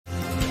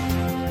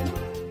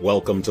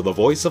Welcome to the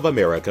Voice of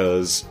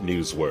America's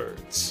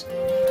Newswords.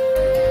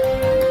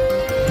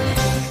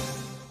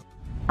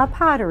 A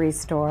pottery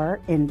store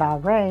in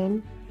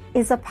Bahrain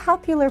is a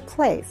popular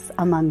place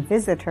among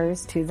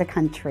visitors to the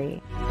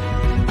country.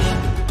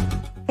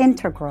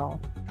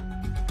 Integral.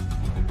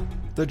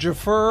 The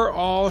Jafar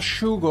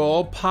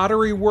Al-Shughul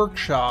Pottery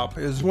Workshop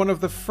is one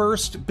of the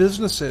first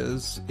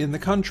businesses in the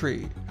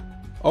country.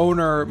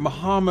 Owner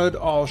Muhammad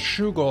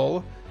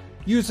Al-Shughul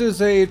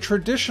uses a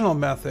traditional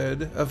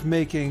method of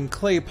making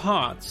clay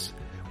pots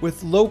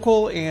with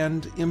local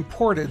and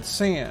imported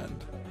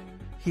sand.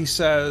 He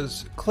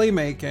says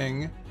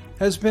claymaking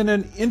has been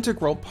an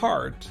integral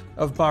part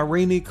of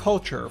Bahraini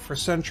culture for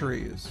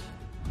centuries.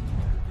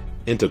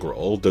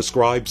 Integral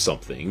describes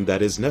something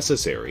that is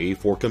necessary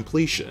for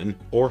completion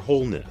or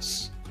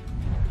wholeness.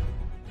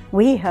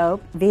 We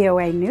hope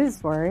VOA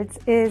Newswords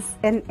is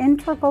an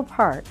integral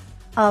part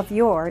of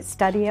your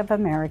study of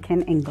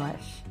American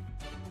English.